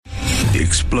The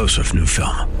explosive new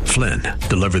film, Flynn,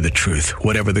 deliver the truth,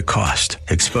 whatever the cost,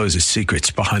 exposes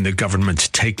secrets behind the government's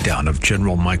takedown of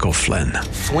General Michael Flynn.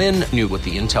 Flynn knew what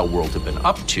the intel world had been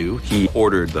up to. He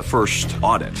ordered the first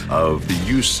audit of the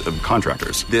use of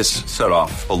contractors. This set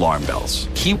off alarm bells.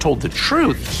 He told the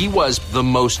truth. He was the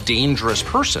most dangerous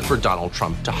person for Donald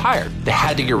Trump to hire. They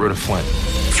had to get rid of Flynn.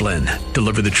 Flynn,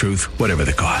 deliver the truth, whatever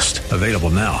the cost. Available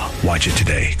now. Watch it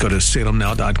today. Go to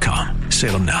salemnow.com.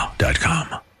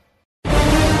 salemnow.com.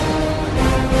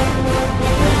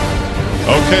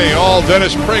 Okay, all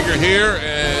Dennis Prager here,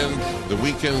 and the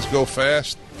weekends go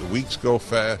fast, the weeks go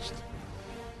fast.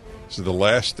 This is the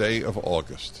last day of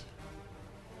August.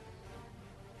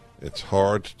 It's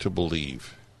hard to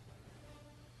believe.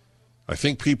 I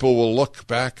think people will look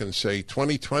back and say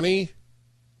 2020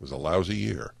 was a lousy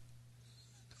year.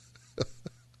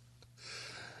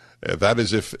 That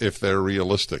is if they're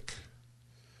realistic.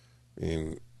 I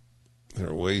mean, there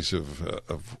are ways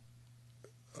of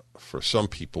for some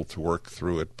people to work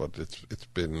through it, but it's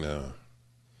been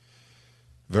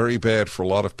very bad for a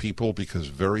lot of people because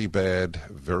very bad,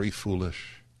 very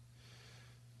foolish,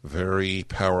 very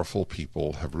powerful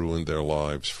people have ruined their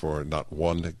lives for not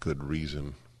one good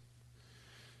reason.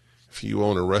 If you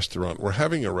own a restaurant, we're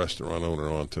having a restaurant owner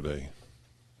on today.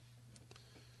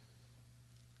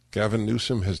 Gavin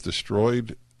Newsom has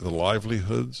destroyed the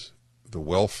livelihoods, the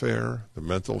welfare, the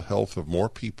mental health of more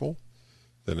people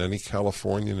than any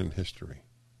Californian in history.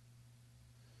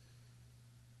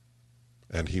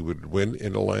 And he would win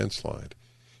in a landslide.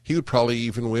 He would probably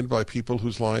even win by people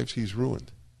whose lives he's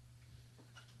ruined.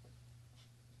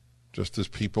 Just as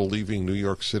people leaving New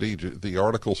York City, the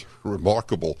article's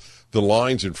remarkable. The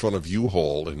lines in front of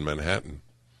U-Haul in Manhattan.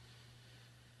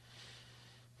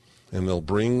 And they'll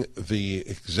bring the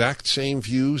exact same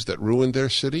views that ruined their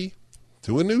city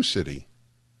to a new city.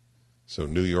 So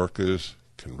New Yorkers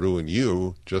can ruin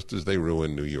you just as they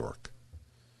ruin New York.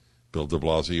 Bill de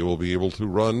Blasio will be able to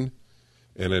run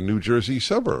in a New Jersey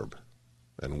suburb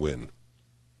and win.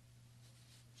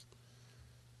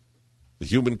 The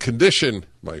human condition,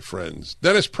 my friends.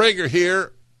 Dennis Prager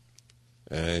here.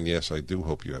 And yes, I do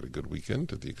hope you had a good weekend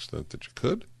to the extent that you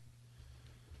could.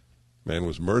 Man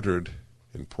was murdered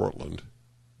in Portland.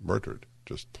 Murdered.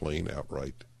 Just plain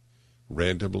outright.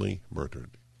 Randomly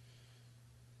murdered.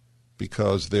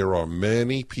 Because there are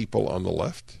many people on the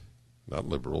left, not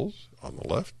liberals, on the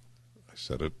left. I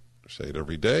say it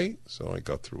every day, so I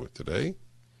got through it today.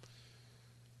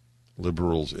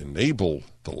 Liberals enable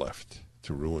the left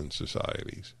to ruin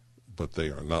societies, but they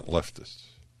are not leftists.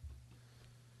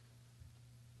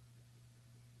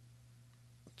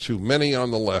 To many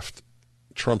on the left,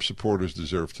 Trump supporters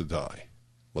deserve to die.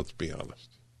 Let's be honest.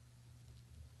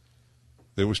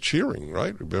 There was cheering,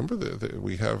 right? Remember,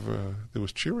 there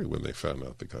was cheering when they found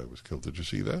out the guy was killed. Did you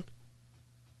see that?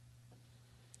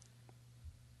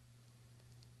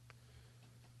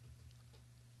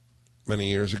 Many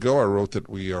years ago, I wrote that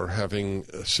we are having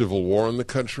a civil war in the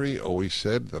country. Always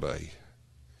said that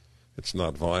it's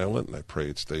not violent, and I pray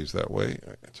it stays that way.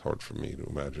 It's hard for me to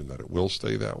imagine that it will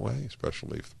stay that way,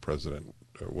 especially if the president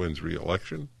wins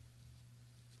re-election.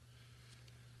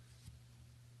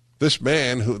 This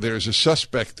man, there's a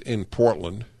suspect in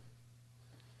Portland,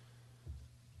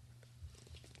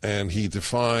 and he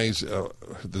defies, the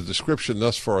description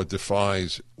thus far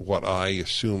defies what I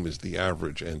assume is the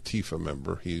average Antifa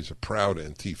member. He's a proud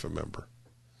Antifa member,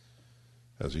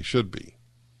 as he should be.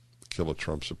 Kill a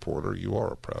Trump supporter, you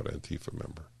are a proud Antifa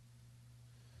member.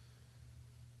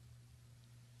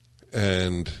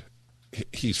 And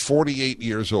he's 48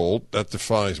 years old. That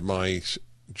defies my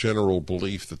general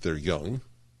belief that they're young.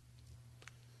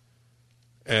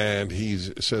 And he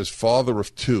says father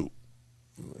of two,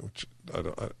 which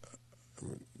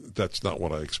that's not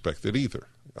what I expected either.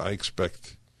 I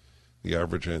expect the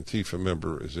average Antifa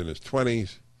member is in his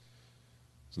 20s,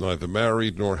 is neither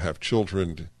married nor have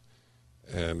children,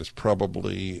 and is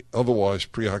probably otherwise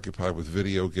preoccupied with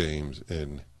video games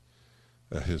in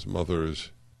his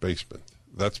mother's basement.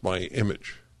 That's my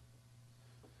image.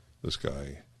 This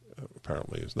guy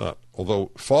apparently is not.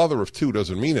 Although father of two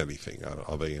doesn't mean anything.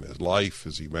 Are they in his life?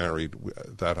 Is he married?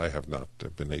 That I have not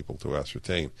been able to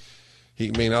ascertain. He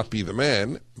may not be the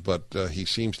man, but he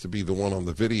seems to be the one on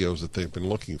the videos that they've been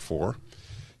looking for.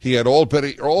 He had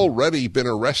already been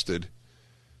arrested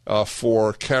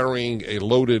for carrying a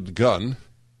loaded gun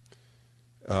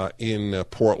in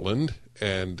Portland,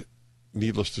 and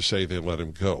needless to say, they let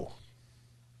him go.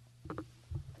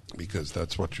 Because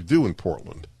that's what you do in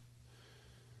Portland.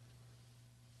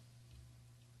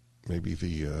 Maybe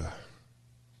the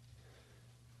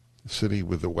city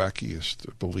with the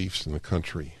wackiest beliefs in the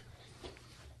country.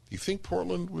 Do you think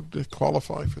Portland would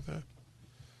qualify for that?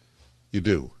 You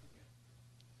do.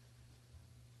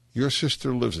 Your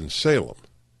sister lives in Salem,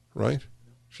 right?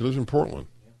 She lives in Portland.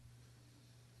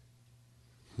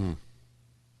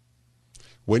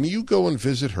 When you go and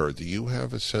visit her, do you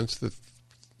have a sense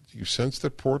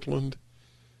that Portland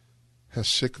has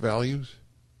sick values?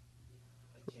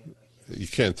 You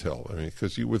can't tell,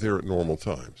 because you were there at normal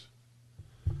times.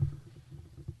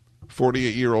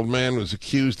 48-year-old man was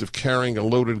accused of carrying a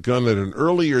loaded gun at an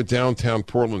earlier downtown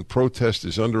Portland protest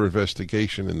is under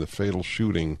investigation in the fatal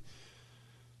shooting.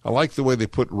 I like the way they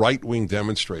put right-wing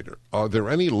demonstrator. Are there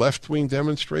any left-wing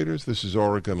demonstrators? This is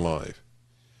Oregon Live.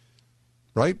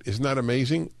 Right? Isn't that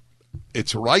amazing?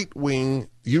 It's right-wing,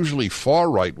 usually far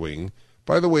right-wing.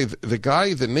 By the way,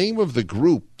 the name of the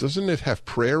group, doesn't it have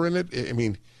prayer in it?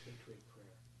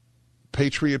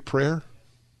 Patriot Prayer?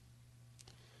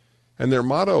 And their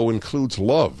motto includes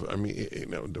love.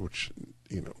 Which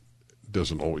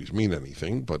doesn't always mean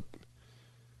anything, but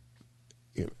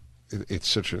it's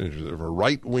such an interest of a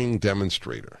right-wing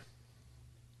demonstrator.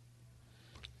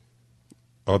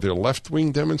 Are there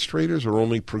left-wing demonstrators or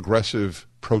only progressive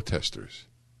protesters?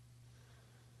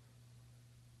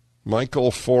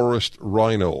 Michael Forrest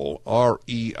Reinoehl,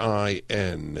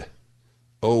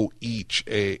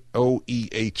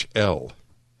 Reinoehl,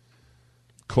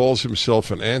 calls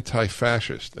himself an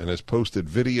anti-fascist and has posted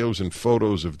videos and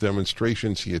photos of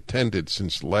demonstrations he attended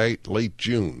since late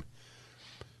June,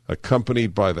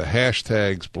 accompanied by the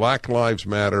hashtags Black Lives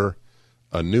Matter,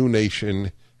 A New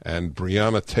Nation, and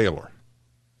Breonna Taylor.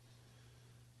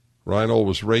 Reinoehl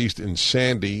was raised in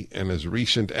Sandy and has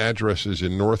recent addresses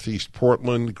in Northeast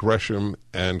Portland, Gresham,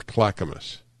 and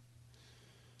Clackamas.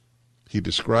 He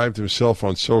described himself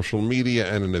on social media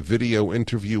and in a video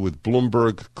interview with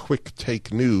Bloomberg Quick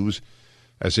Take News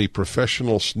as a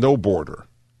professional snowboarder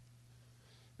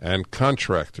and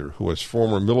contractor who has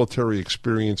former military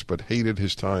experience but hated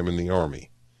his time in the Army.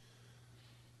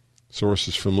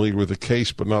 Sources familiar with the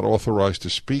case but not authorized to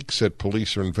speak said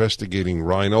police are investigating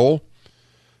Reinoehl.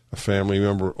 A family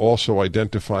member also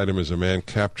identified him as a man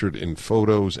captured in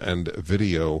photos and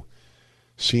video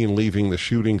seen leaving the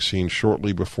shooting scene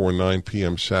shortly before 9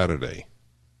 p.m. Saturday.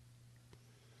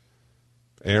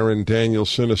 Aaron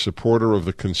Danielson, a supporter of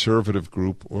the conservative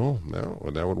group, now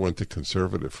it went to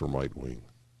conservative from right wing.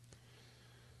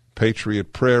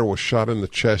 Patriot Prayer was shot in the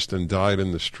chest and died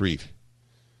in the street.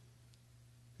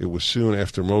 It was soon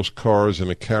after most cars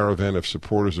and a caravan of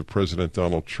supporters of President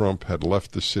Donald Trump had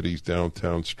left the city's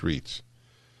downtown streets.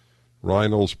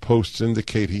 Reinoehl's posts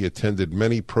indicate he attended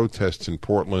many protests in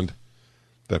Portland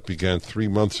that began 3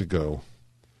 months ago.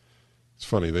 It's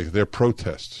funny, they're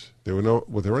protests.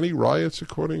 Were there any riots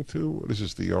according to, this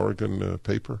is the Oregon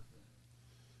paper?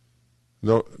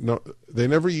 No, they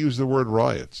never use the word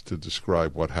riots to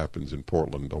describe what happens in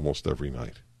Portland almost every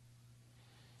night.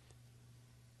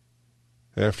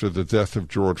 After the death of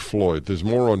George Floyd, there's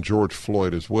more on George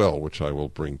Floyd as well, which I will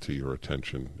bring to your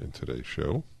attention in today's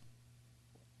show.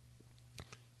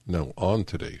 No, on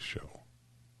today's show.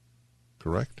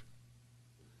 Correct?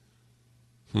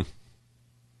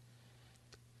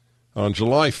 On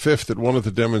July 5th, at one of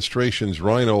the demonstrations,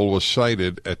 Reinoehl was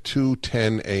cited at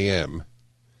 2:10 a.m.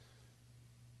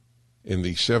 in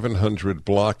the 700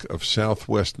 block of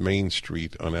Southwest Main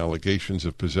Street on allegations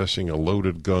of possessing a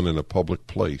loaded gun in a public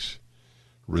place,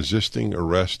 resisting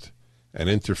arrest, and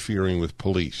interfering with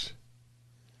police.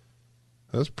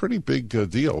 That's a pretty big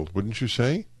deal, wouldn't you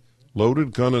say?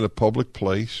 Loaded gun in a public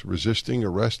place, resisting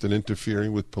arrest, and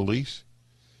interfering with police.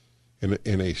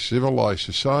 In a civilized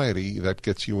society, that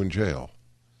gets you in jail,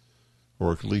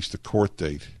 or at least a court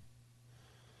date,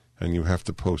 and you have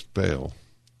to post bail.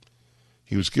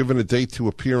 He was given a date to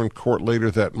appear in court later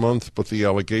that month, but the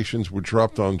allegations were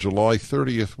dropped on July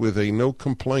 30th with a no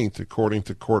complaint, according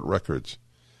to court records.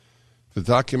 The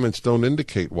documents don't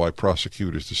indicate why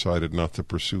prosecutors decided not to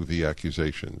pursue the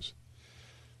accusations.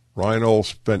 Reinoehl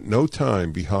spent no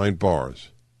time behind bars.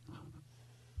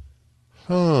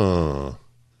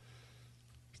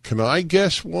 Can I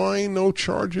guess why no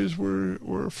charges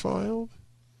were filed?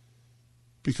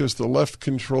 Because the left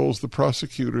controls the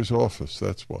prosecutor's office,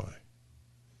 that's why.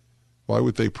 Why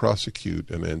would they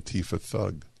prosecute an Antifa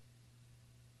thug?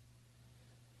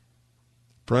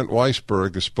 Brent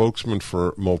Weisberg, a spokesman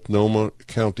for Multnomah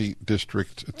County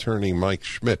District Attorney Mike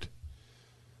Schmidt,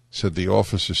 said the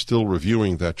office is still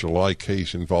reviewing that July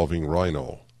case involving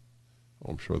Reinoehl.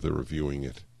 I'm sure they're reviewing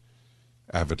it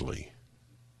avidly.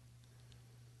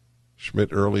 Schmidt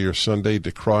earlier Sunday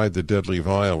decried the deadly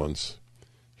violence.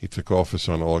 He took office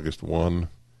on August 1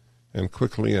 and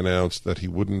quickly announced that he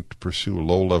wouldn't pursue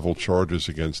low-level charges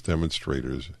against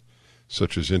demonstrators,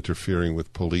 such as interfering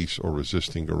with police or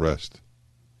resisting arrest.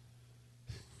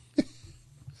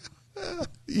 You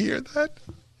hear that?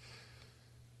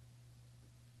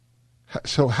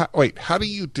 So, how do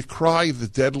you decry the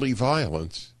deadly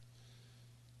violence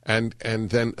and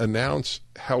then announce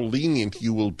how lenient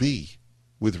you will be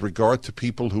with regard to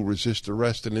people who resist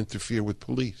arrest and interfere with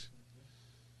police?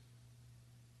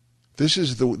 This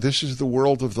is the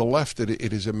world of the left.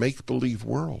 It is a make-believe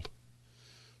world.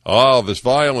 Oh, this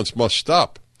violence must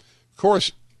stop. Of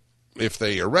course, if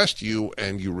they arrest you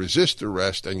and you resist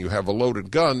arrest and you have a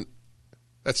loaded gun,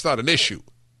 that's not an issue,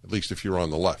 at least if you're on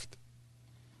the left.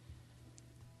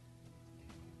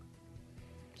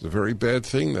 It's a very bad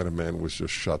thing that a man was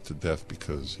just shot to death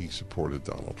because he supported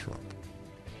Donald Trump.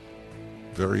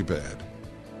 Very bad.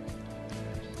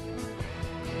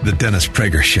 The Dennis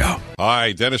Prager Show.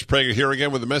 Hi, Dennis Prager here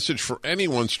again with a message for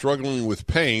anyone struggling with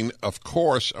pain. Of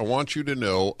course, I want you to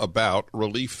know about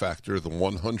Relief Factor, the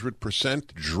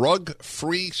 100%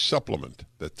 drug-free supplement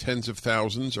that tens of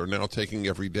thousands are now taking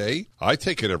every day. I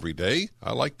take it every day.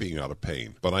 I like being out of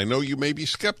pain. But I know you may be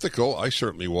skeptical. I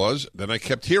certainly was. Then I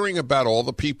kept hearing about all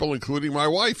the people, including my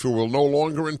wife, who are no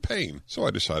longer in pain. So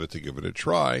I decided to give it a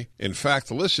try. In fact,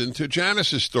 listen to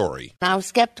Janice's story. I was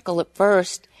skeptical at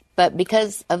first. But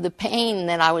because of the pain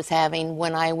that I was having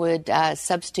when I would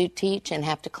substitute teach and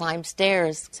have to climb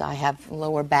stairs, so I have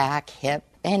lower back, hip,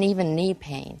 and even knee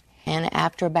pain. And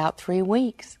after about 3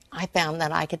 weeks, I found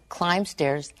that I could climb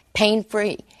stairs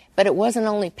pain-free. But it wasn't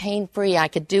only pain-free. I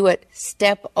could do it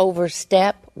step over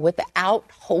step without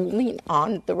holding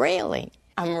on the railing.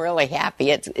 I'm really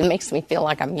happy. It makes me feel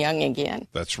like I'm young again.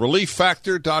 That's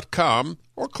ReliefFactor.com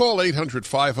or call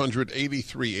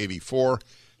 800-500-8384.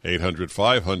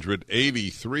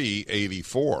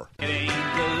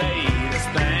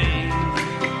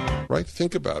 800-500-8384. Right?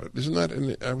 Think about it. Isn't that?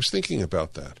 And I was thinking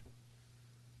about that.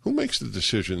 Who makes the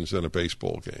decisions in a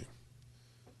baseball game?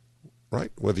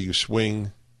 Right? Whether you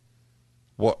swing,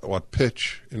 what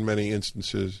pitch in many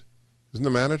instances. Isn't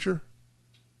the manager?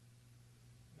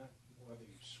 Not whether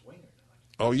you swing or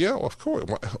not. Oh, yeah, of course.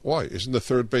 Why? Isn't the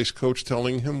third base coach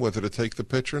telling him whether to take the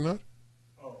pitch or not?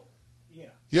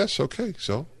 Yes, okay,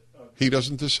 so he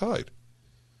doesn't decide.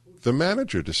 The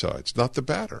manager decides, not the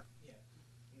batter. Yeah.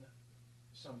 No.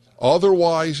 Sometimes.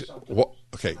 Otherwise, Sometimes.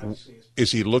 Okay,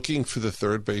 is he looking for the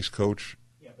third base coach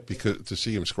to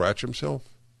see him scratch himself?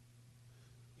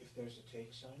 If there's a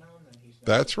take sign on, then he's not.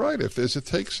 That's right, if there's a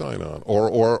take sign on.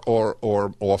 Or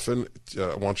often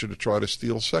wants you to try to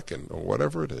steal second, or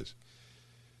whatever it is.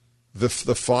 The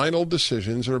final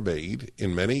decisions are made,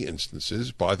 in many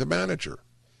instances, by the manager.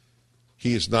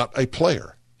 He is not a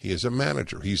player. He is a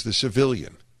manager. He's the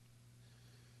civilian.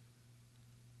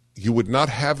 You would not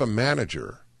have a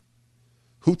manager.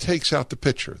 Who takes out the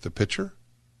pitcher? The pitcher?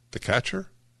 The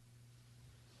catcher?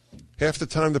 Half the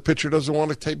time the pitcher doesn't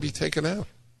want to be taken out.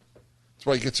 That's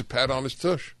why he gets a pat on his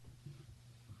tush.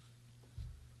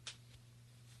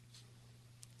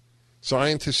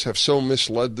 Scientists have so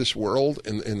misled this world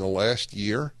in the last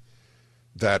year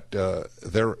that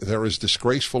they're as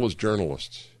disgraceful as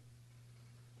journalists.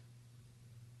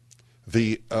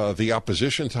 The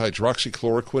opposition to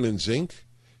hydroxychloroquine and zinc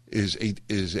is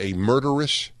a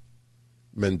murderous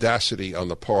mendacity on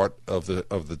the part of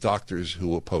the doctors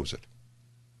who oppose it.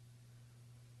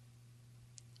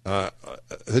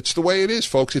 It's the way it is,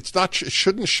 folks. It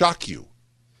shouldn't shock you.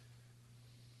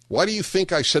 Why do you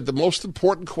think I said the most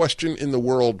important question in the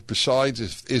world, besides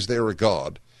is there a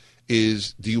God,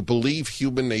 is do you believe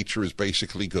human nature is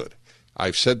basically good?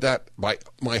 I've said that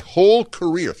my whole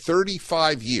career,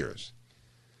 35 years.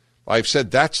 I've said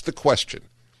that's the question.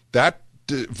 That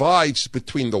divides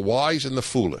between the wise and the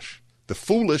foolish. The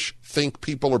foolish think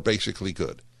people are basically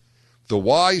good. The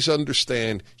wise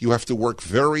understand you have to work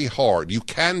very hard. You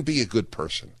can be a good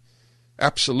person.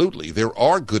 Absolutely. There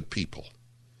are good people.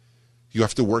 You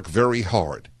have to work very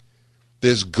hard.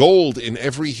 There's gold in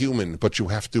every human, but you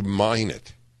have to mine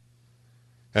it.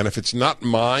 And if it's not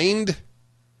mined,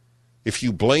 if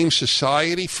you blame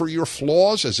society for your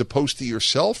flaws as opposed to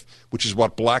yourself, which is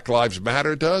what Black Lives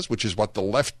Matter does, which is what the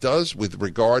left does with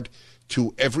regard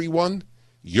to everyone,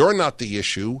 you're not the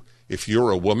issue. If you're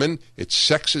a woman, it's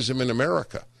sexism in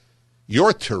America.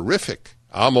 You're terrific.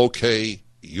 I'm okay.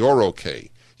 You're okay.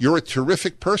 You're a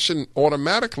terrific person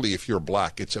automatically if you're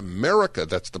black. It's America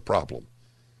that's the problem.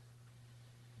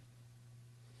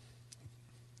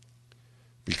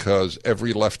 Because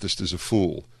every leftist is a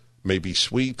fool. Maybe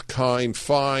sweet, kind,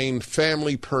 fine,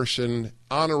 family person,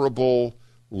 honorable,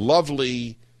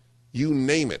 lovely, you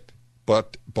name it.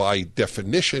 But by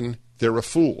definition, they're a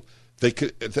fool.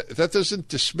 That doesn't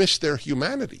dismiss their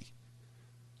humanity.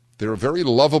 There are very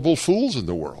lovable fools in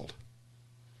the world.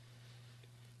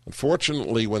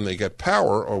 Unfortunately, when they get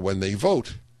power or when they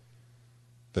vote,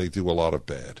 they do a lot of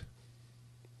bad.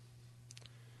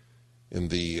 In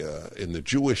the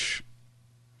Jewish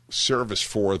service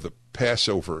for the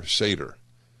Passover Seder,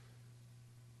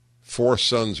 4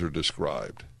 sons are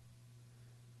described.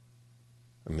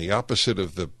 And the opposite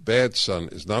of the bad son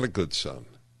is not a good son.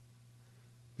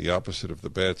 The opposite of the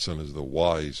bad son is the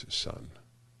wise son.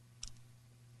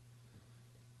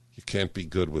 You can't be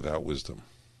good without wisdom.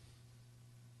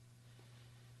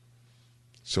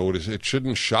 So it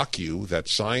shouldn't shock you that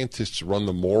scientists run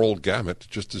the moral gamut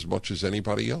just as much as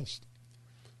anybody else.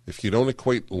 If you don't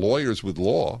equate lawyers with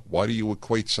law, why do you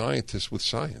equate scientists with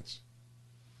science?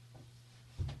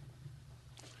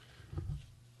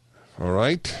 All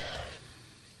right.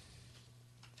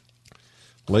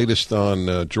 Latest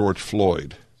on George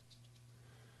Floyd.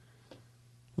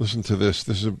 Listen to this.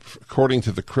 This is according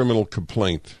to the criminal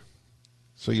complaint.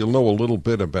 So you'll know a little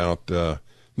bit about...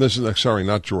 this is sorry,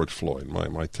 not George Floyd. I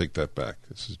might take that back.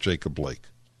 This is Jacob Blake.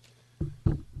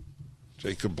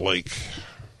 Jacob Blake,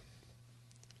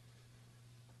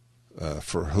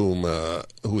 for whom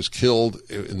who was killed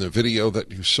in the video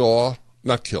that you saw.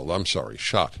 Not killed. I'm sorry,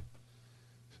 shot.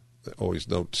 I always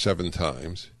note 7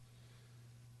 times.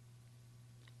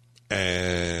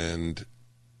 And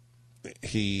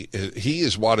he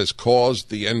is what has caused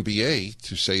the NBA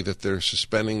to say that they're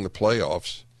suspending the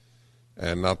playoffs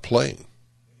and not playing.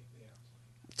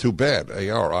 Too bad. They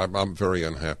are. I'm very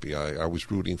unhappy. I was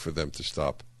rooting for them to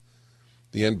stop.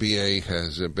 The NBA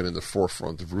has been in the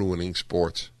forefront of ruining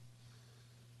sports.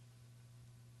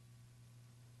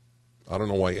 I don't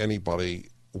know why anybody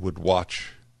would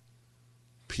watch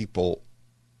people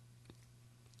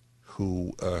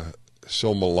who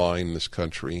so malign this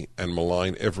country and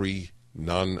malign every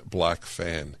non-black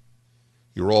fan.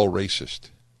 You're all racist.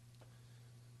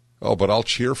 Oh, but I'll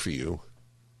cheer for you.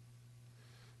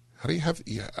 How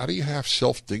do you have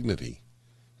self-dignity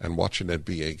and watch an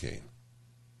NBA game?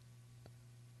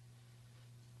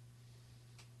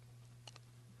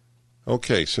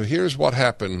 Okay, so here's what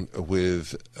happened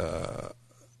with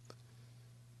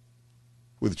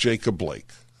Jacob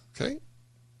Blake. Okay,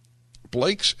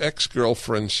 Blake's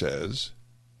ex-girlfriend says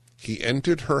he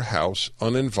entered her house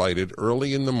uninvited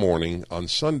early in the morning on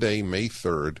Sunday, May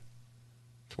 3rd,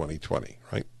 2020.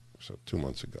 Right, so 2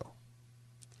 months ago.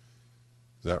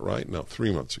 Is that right? No,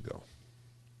 3 months ago.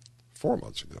 4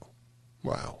 months ago.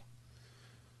 Wow.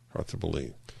 Hard to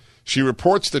believe. She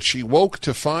reports that she woke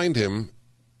to find him,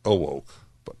 to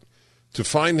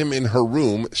find him in her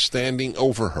room standing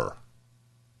over her.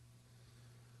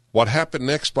 What happened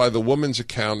next by the woman's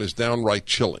account is downright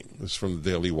chilling. This is from the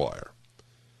Daily Wire.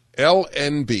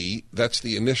 LNB, that's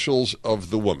the initials of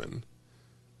the woman,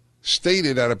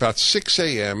 stated at about 6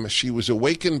 a.m. she was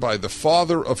awakened by the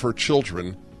father of her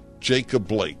children, Jacob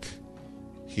Blake,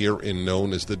 herein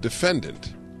known as the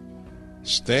defendant,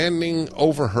 standing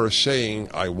over her saying,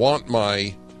 "I want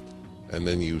my," and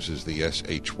then uses the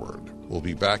SH word. We'll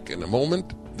be back in a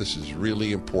moment. This is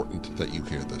really important that you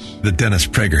hear this. The Dennis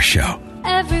Prager Show.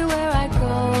 Everywhere I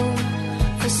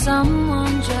go, for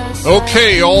someone just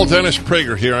Okay, all Dennis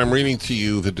Prager here. I'm reading to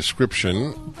you the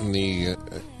description in the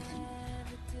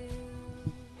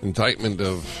indictment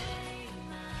of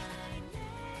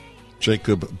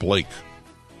Jacob Blake,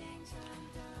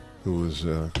 who is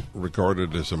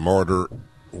regarded as a martyr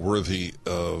worthy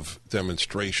of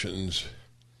demonstrations,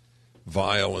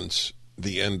 violence,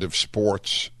 the end of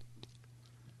sports,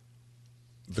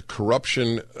 the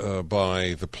corruption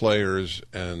by the players,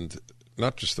 and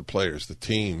not just the players, the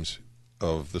teams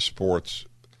of the sports.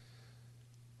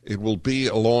 It will be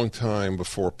a long time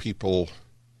before people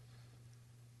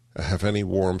have any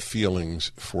warm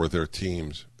feelings for their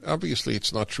teams. Obviously,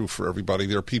 it's not true for everybody.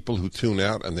 There are people who tune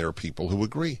out, and there are people who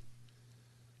agree.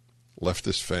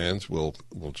 Leftist fans will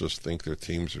just think their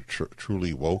teams are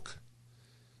truly woke.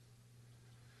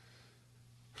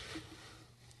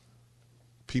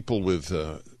 People with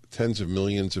tens of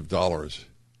millions of dollars.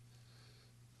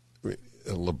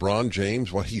 LeBron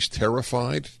James, what, he's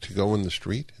terrified to go in the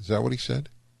street? Is that what he said?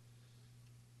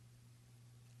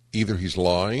 Either he's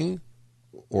lying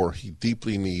or he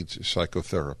deeply needs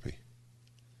psychotherapy.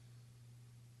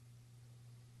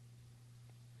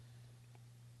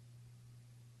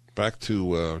 Back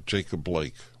to Jacob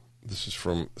Blake. This is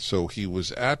so he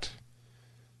was at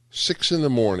 6 in the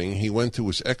morning. He went to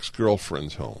his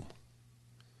ex-girlfriend's home,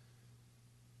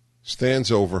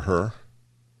 stands over her,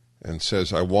 and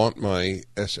says, "I want my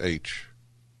SH."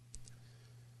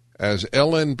 As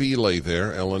LNB lay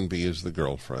there, LNB is the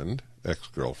girlfriend,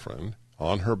 ex-girlfriend,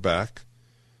 on her back,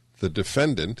 The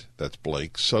defendant, that's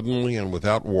Blake, suddenly and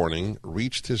without warning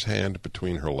reached his hand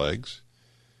between her legs,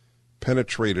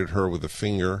 penetrated her with a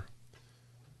finger.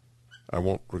 I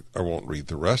won't read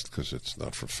the rest because it's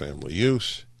not for family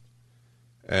use,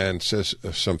 and says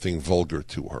something vulgar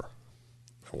to her.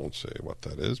 I won't say what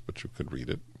that is, but you could read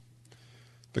it.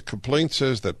 The complaint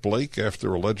says that Blake,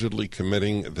 after allegedly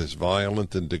committing this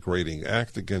violent and degrading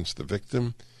act against the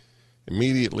victim,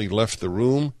 immediately left the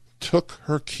room, took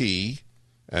her key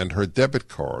and her debit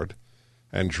card,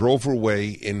 and drove away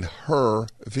in her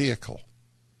vehicle.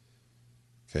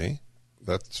 Okay?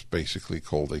 That's basically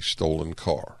called a stolen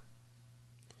car.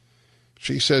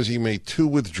 She says he made 2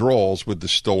 withdrawals with the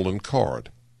stolen card.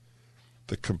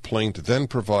 The complaint then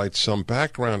provides some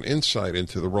background insight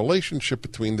into the relationship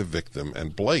between the victim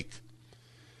and Blake.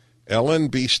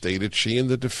 LNB stated she and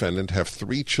the defendant have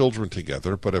 3 children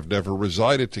together but have never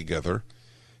resided together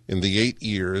in the 8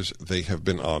 years they have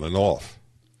been on and off.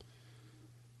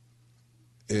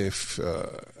 It's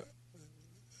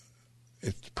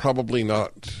probably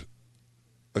not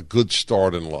a good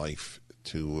start in life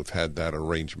to have had that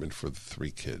arrangement for the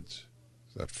 3 kids.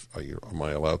 Am I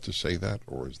allowed to say that,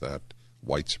 or is that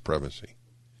white supremacy?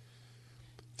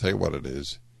 I'll tell you what it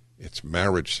is. It's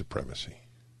marriage supremacy.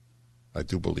 I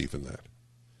do believe in that.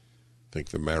 I think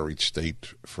the married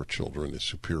state for children is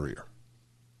superior.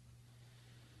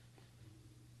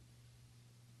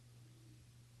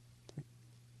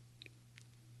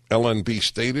 LNB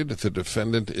stated the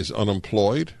defendant is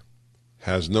unemployed,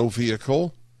 has no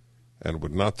vehicle, and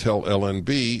would not tell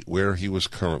LNB where he was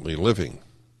currently living.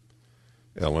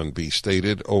 LNB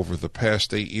stated over the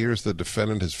past 8 years the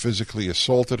defendant has physically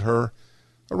assaulted her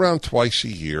around twice a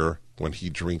year when he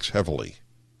drinks heavily.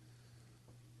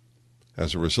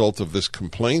 As a result of this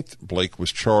complaint, Blake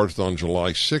was charged on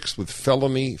July 6th with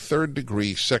felony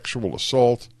third-degree sexual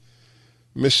assault,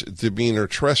 misdemeanor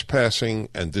trespassing,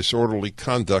 and disorderly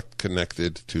conduct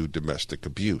connected to domestic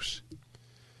abuse.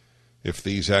 If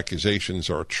these accusations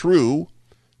are true,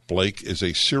 Blake is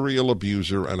a serial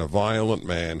abuser and a violent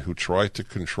man who tried to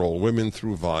control women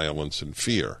through violence and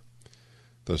fear.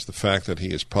 Does the fact that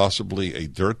he is possibly a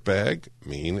dirtbag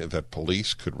mean that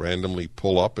police could randomly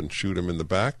pull up and shoot him in the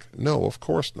back? No, of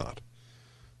course not.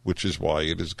 Which is why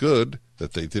it is good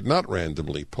that they did not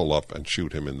randomly pull up and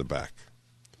shoot him in the back.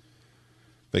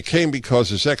 They came because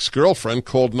his ex-girlfriend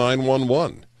called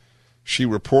 911. She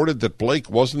reported that Blake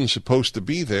wasn't supposed to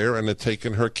be there and had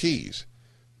taken her keys.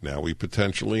 Now we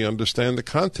potentially understand the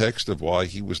context of why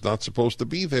he was not supposed to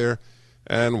be there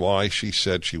and why she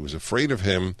said she was afraid of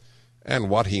him and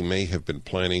what he may have been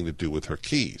planning to do with her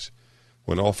keys.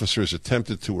 When officers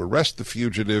attempted to arrest the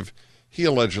fugitive, he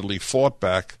allegedly fought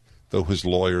back, though his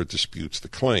lawyer disputes the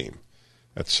claim.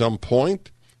 At some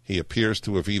point, he appears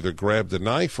to have either grabbed a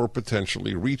knife or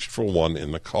potentially reached for one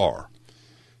in the car.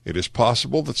 It is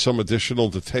possible that some additional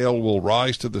detail will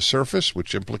rise to the surface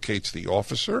which implicates the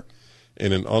officer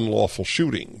in an unlawful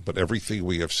shooting, but everything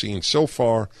we have seen so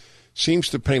far seems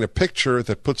to paint a picture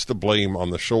that puts the blame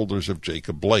on the shoulders of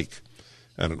Jacob Blake,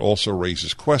 and it also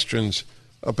raises questions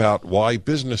about why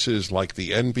businesses like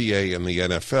the NBA and the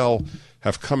NFL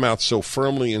have come out so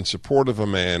firmly in support of a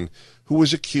man who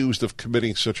was accused of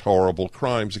committing such horrible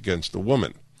crimes against a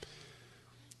woman.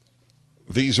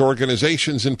 These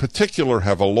organizations in particular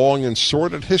have a long and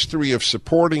sordid history of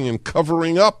supporting and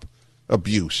covering up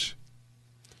abuse.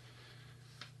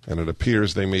 And it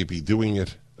appears they may be doing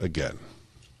it again.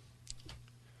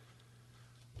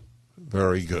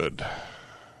 Very good.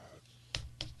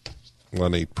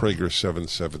 1-8-Prager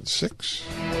 776.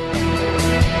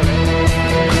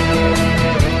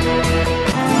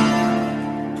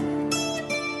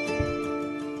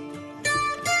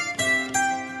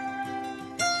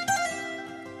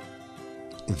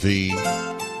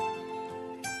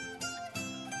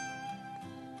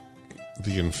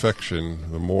 The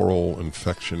infection, the moral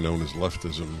infection known as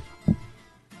leftism,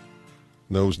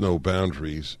 knows no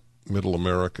boundaries. Middle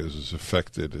America is as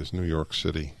affected as New York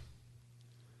City.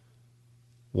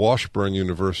 Washburn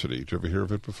University, did you ever hear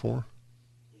of it before?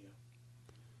 Yeah.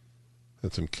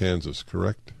 That's in Kansas,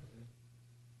 correct?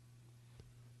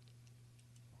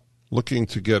 Looking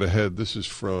to get ahead, this is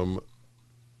from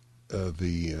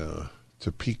the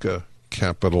Topeka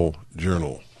Capital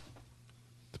Journal.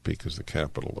 Topeka is the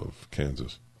capital of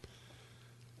Kansas.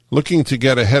 Looking to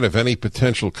get ahead of any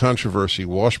potential controversy,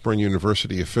 Washburn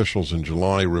University officials in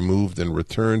July removed and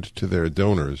returned to their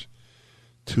donors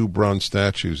 2 bronze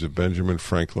statues of Benjamin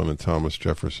Franklin and Thomas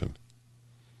Jefferson.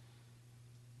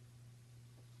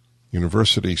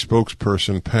 University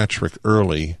spokesperson Patrick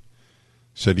Early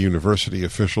said university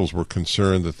officials were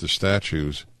concerned that the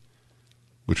statues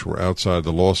which were outside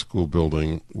the law school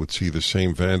building, would see the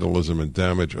same vandalism and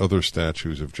damage other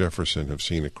statues of Jefferson have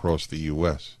seen across the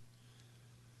U.S.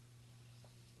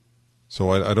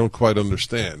 So I don't quite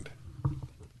understand.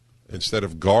 Instead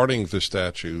of guarding the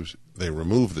statues, they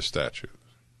remove the statues.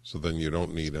 So then you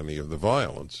don't need any of the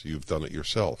violence. You've done it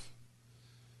yourself.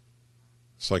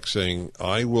 It's like saying,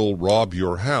 I will rob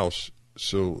your house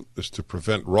so as to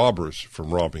prevent robbers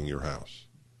from robbing your house.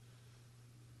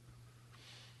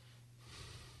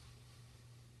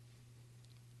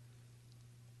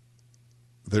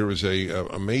 There is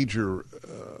a major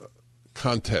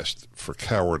contest for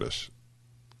cowardice.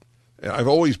 I've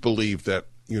always believed that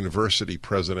university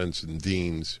presidents and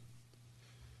deans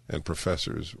and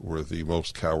professors were the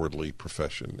most cowardly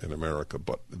profession in America,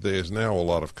 but there's now a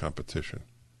lot of competition.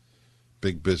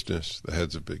 Big business, the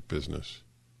heads of big business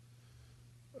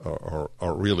are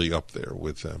really up there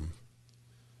with them.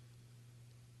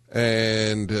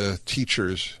 And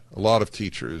teachers, a lot of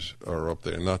teachers are up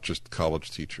there, not just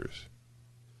college teachers,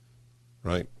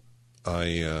 right?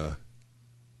 I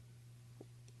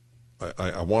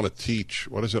want to teach,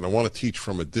 what is it? I want to teach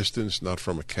from a distance, not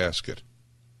from a casket.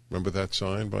 Remember that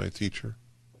sign by a teacher?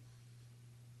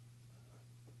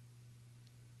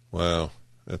 Wow,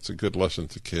 that's a good lesson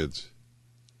to kids.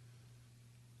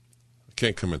 I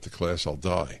can't come into class, I'll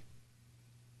die.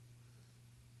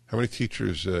 How many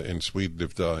teachers in Sweden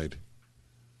have died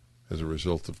as a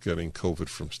result of getting COVID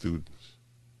from students?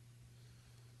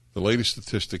 The latest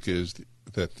statistic is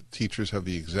that teachers have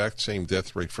the exact same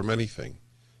death rate from anything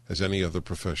as any other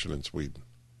profession in Sweden.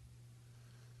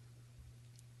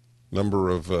 Number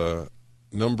of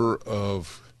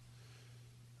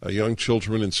young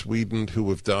children in Sweden who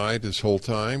have died this whole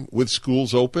time with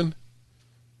schools open.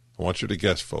 I want you to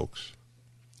guess, folks.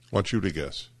 I want you to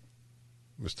guess.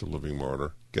 Mr. Living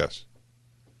Martyr, guess.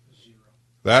 0.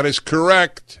 That is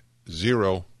correct.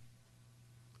 0.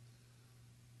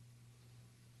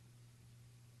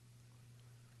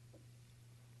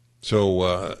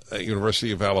 So,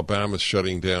 University of Alabama is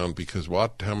shutting down because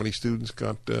what? How many students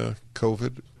got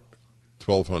COVID?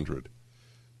 1,200.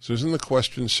 So isn't the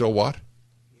question, so what?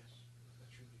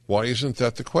 Why isn't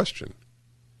that the question?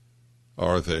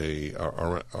 Are they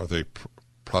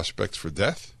prospects for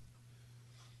death?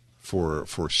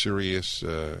 For serious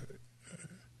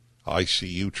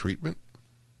ICU treatment?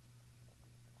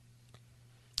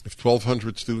 If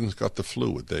 1,200 students got the flu,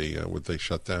 would they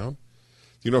shut down?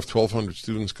 Do you know if 1,200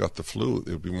 students got the flu, it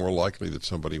would be more likely that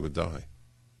somebody would die.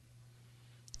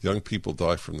 Young people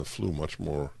die from the flu much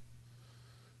more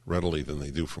readily than they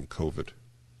do from COVID.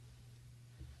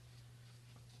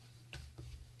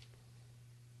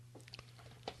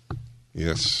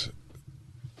 Yes.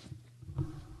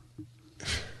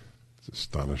 It's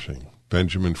astonishing.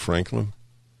 Benjamin Franklin.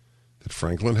 Did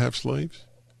Franklin have slaves?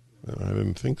 I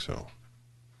didn't think so.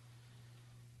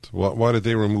 So why did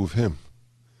they remove him?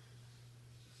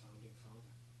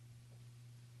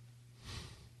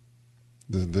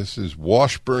 This is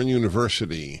Washburn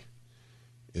University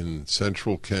in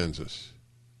central Kansas.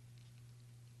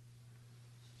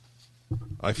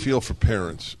 I feel for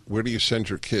parents. Where do you send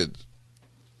your kids?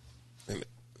 And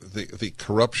the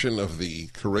corruption of the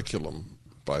curriculum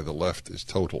by the left is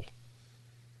total.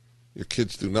 Your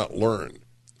kids do not learn.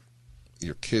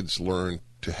 Your kids learn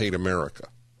to hate America.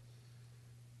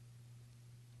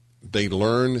 They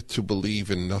learn to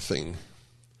believe in nothing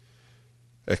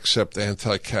except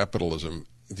anti-capitalism.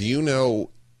 Do you know,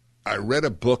 I read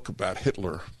a book about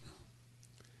Hitler.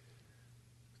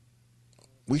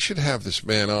 We should have this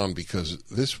man on because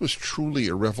this was truly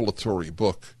a revelatory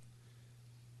book.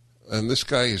 And this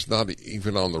guy is not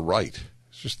even on the right.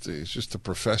 He's just a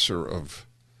professor of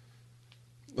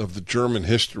the German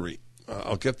history.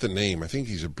 I'll get the name. I think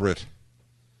he's a Brit.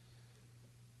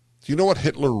 Do you know what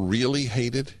Hitler really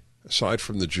hated, aside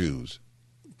from the Jews?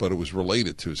 But it was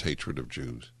related to his hatred of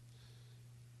Jews.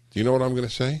 Do you know what I'm going to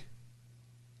say?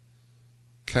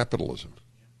 Capitalism.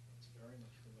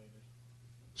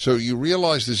 So you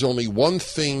realize there's only one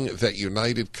thing that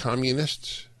united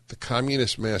communists, the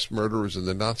communist mass murderers and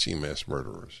the Nazi mass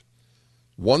murderers.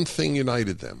 One thing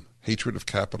united them, hatred of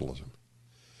capitalism.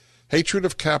 Hatred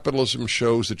of capitalism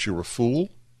shows that you're a fool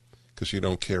because you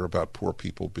don't care about poor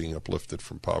people being uplifted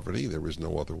from poverty. There is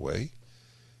no other way.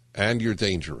 And you're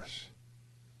dangerous.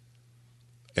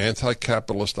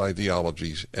 Anti-capitalist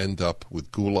ideologies end up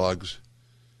with gulags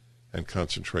and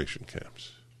concentration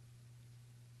camps.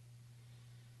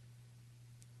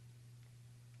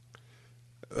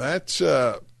 That's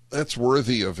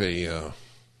worthy of a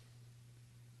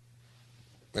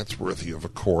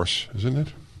course, isn't it?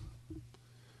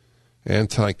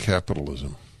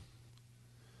 Anti-capitalism.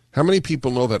 How many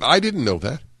people know that? I didn't know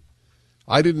that.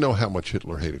 I didn't know how much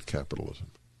Hitler hated capitalism.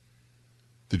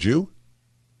 Did you?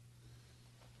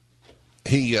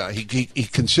 He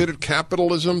considered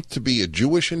capitalism to be a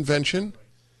Jewish invention.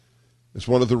 It's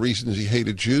one of the reasons he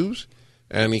hated Jews.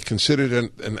 And he considered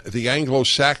and the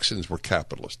Anglo-Saxons were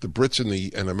capitalists, the Brits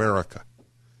in America.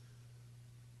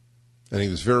 And he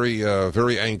was very,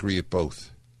 very angry at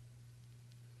both.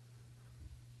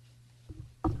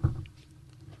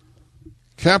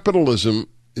 Capitalism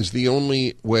is the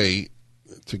only way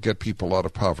to get people out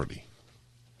of poverty.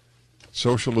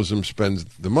 Socialism spends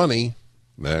the money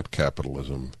that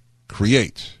capitalism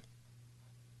creates.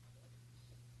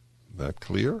 That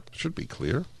clear? Should be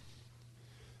clear.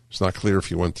 It's not clear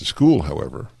if you went to school,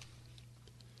 however.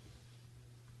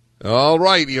 All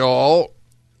right, y'all.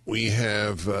 We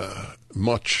have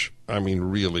much. I mean,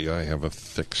 really, I have a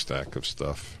thick stack of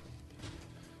stuff.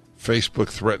 Facebook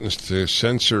threatens to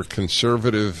censor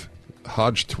conservative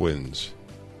Hodge twins.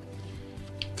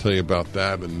 Tell you about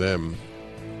that and them.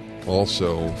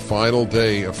 Also, final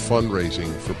day of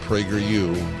fundraising for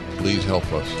PragerU. Please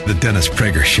help us. The Dennis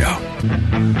Prager Show.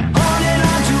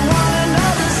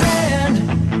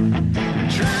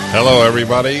 Hello,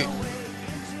 everybody.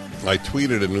 I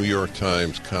tweeted a New York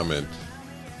Times comment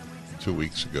 2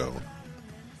 weeks ago.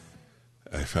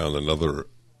 I found another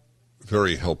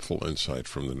very helpful insight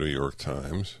from the New York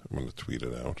Times. I'm going to tweet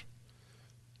it out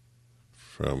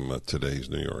from today's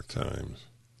New York Times.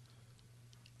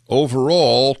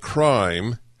 Overall,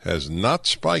 crime has not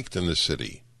spiked in the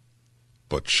city,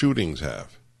 but shootings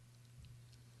have.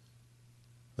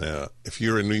 Now, if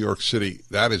you're in New York City,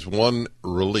 that is one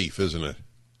relief, isn't it?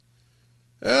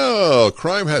 Oh,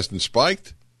 crime hasn't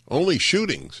spiked, only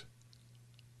shootings.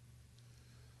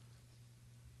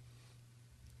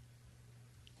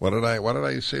 What did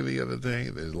I say the other day?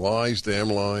 There's lies, damn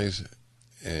lies,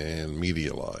 and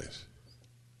media lies.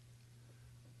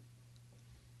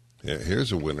 Yeah,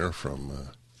 here's a winner from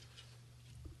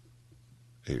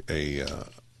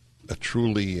a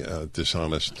truly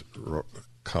dishonest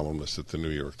columnist at the New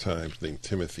York Times named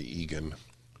Timothy Egan.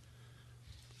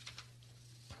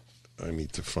 I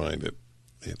need to find it.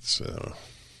 It's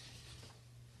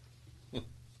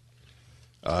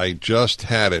I just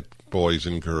had it, boys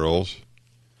and girls.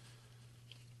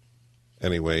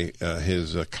 Anyway,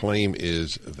 his claim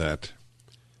is that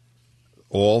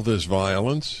all this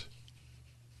violence,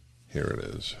 here it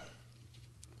is,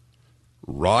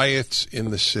 riots in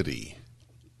the city,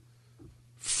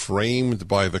 framed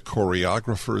by the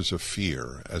choreographers of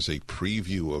fear as a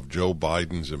preview of Joe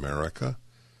Biden's America,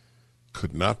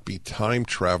 could not be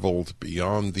time-traveled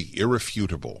beyond the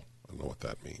irrefutable. I don't know what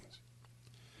that means.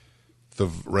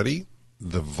 Ready?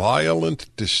 The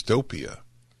violent dystopia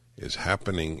is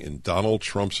happening in Donald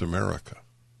Trump's America.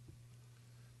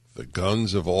 The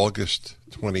guns of August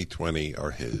 2020 are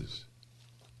his.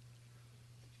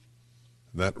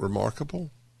 Isn't that remarkable?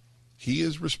 He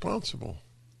is responsible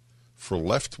for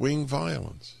left-wing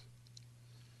violence.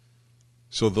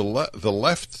 So the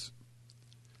left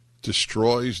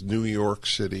destroys New York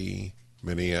City,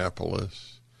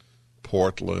 Minneapolis,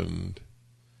 Portland.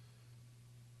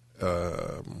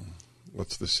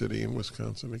 What's the city in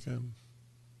Wisconsin again?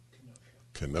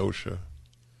 Kenosha.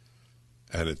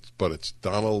 And it's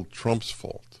Donald Trump's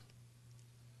fault.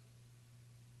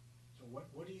 So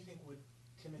what do you think would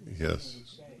Timothy Yes. would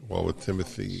say? Well, with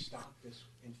Timothy, Stop this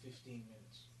in 15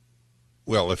 minutes.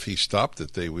 well, if he stopped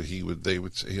it, they would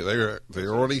say they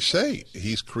already say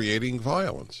he's creating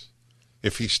violence.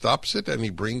 If he stops it and he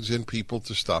brings in people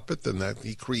to stop it, then that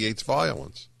he creates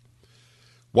violence.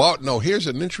 Well, no, here's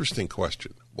an interesting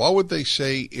question. What would they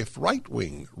say if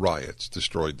right-wing riots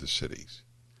destroyed the cities?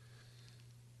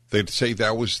 They'd say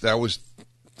that was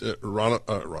Ronald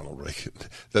Reagan,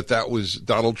 that was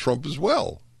Donald Trump as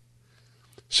well.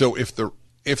 So if the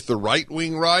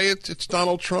right-wing riots, it's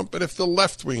Donald Trump, and if the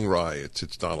left-wing riots,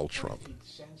 it's Donald Trump.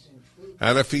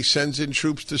 And if he sends in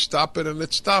troops to stop it and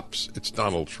it stops, it's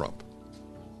Donald Trump.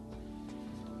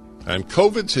 And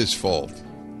COVID's his fault.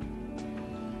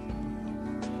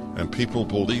 And people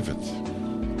believe it.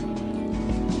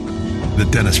 The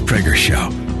Dennis Prager Show,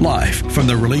 live from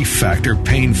the Relief Factor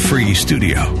Pain-Free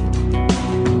Studio.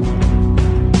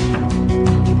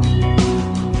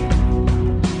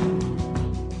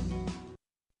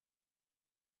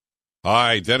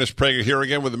 Hi, Dennis Prager here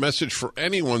again with a message for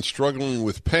anyone struggling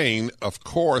with pain. Of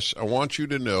course, I want you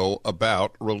to know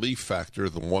about Relief Factor,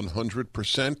 the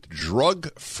 100%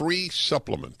 drug-free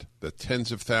supplement. that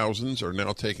tens of thousands are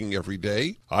now taking every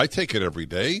day? I take it every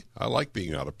day. I like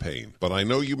being out of pain. But I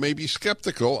know you may be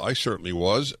skeptical. I certainly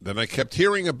was. Then I kept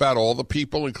hearing about all the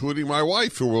people, including my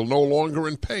wife, who were no longer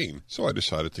in pain. So I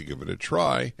decided to give it a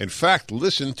try. In fact,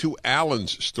 listen to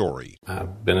Alan's story.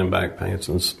 I've been in back pain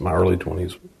since my early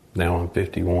 20s. Now I'm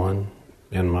 51.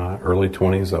 In my early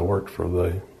 20s, I worked for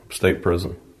the state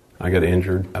prison. I got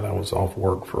injured and I was off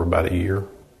work for about a year.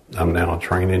 I'm now a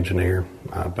trained engineer.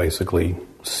 I basically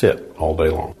sit all day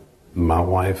long. My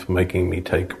wife making me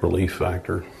take Relief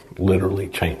Factor literally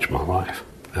changed my life.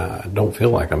 I don't feel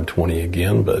like I'm 20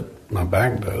 again, but my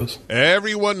back does.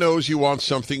 Everyone knows you want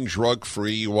something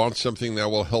drug-free. You want something that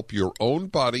will help your own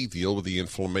body deal with the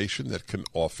inflammation that can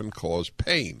often cause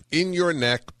pain in your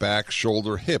neck, back,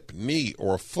 shoulder, hip, knee,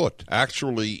 or foot.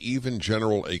 Actually, even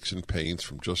general aches and pains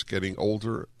from just getting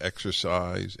older,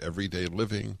 exercise, everyday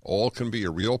living, all can be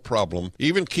a real problem,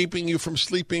 even keeping you from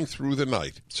sleeping through the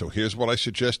night. So here's what I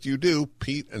suggest you do.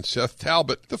 Pete and Seth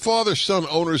Talbot, the father-son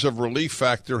owners of Relief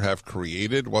Factor, have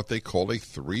created what they call a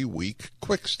 3-week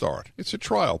quick start. It's a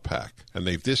trial pack, and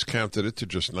they've discounted it to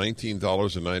just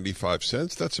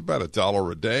 $19.95. That's about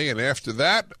 $1 a day, and after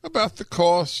that, about the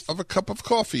cost of a cup of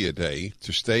coffee a day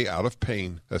to stay out of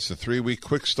pain. That's the 3-week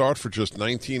quick start for just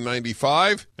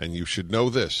 $19.95, and you should know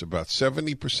this, about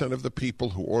 70% of the people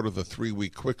who order the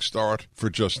 3-week quick start for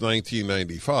just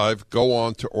 $19.95 go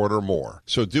on to order more.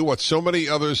 So do what so many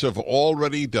others have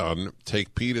already done.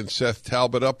 Take Pete and Seth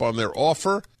Talbot up on their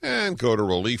offer and go to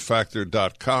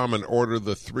ReliefFactor.com and order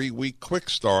the 3-week quick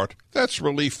start. That's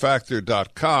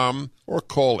ReliefFactor.com, or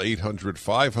call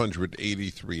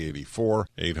 800-500-8384,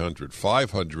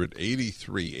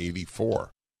 800-500-8384.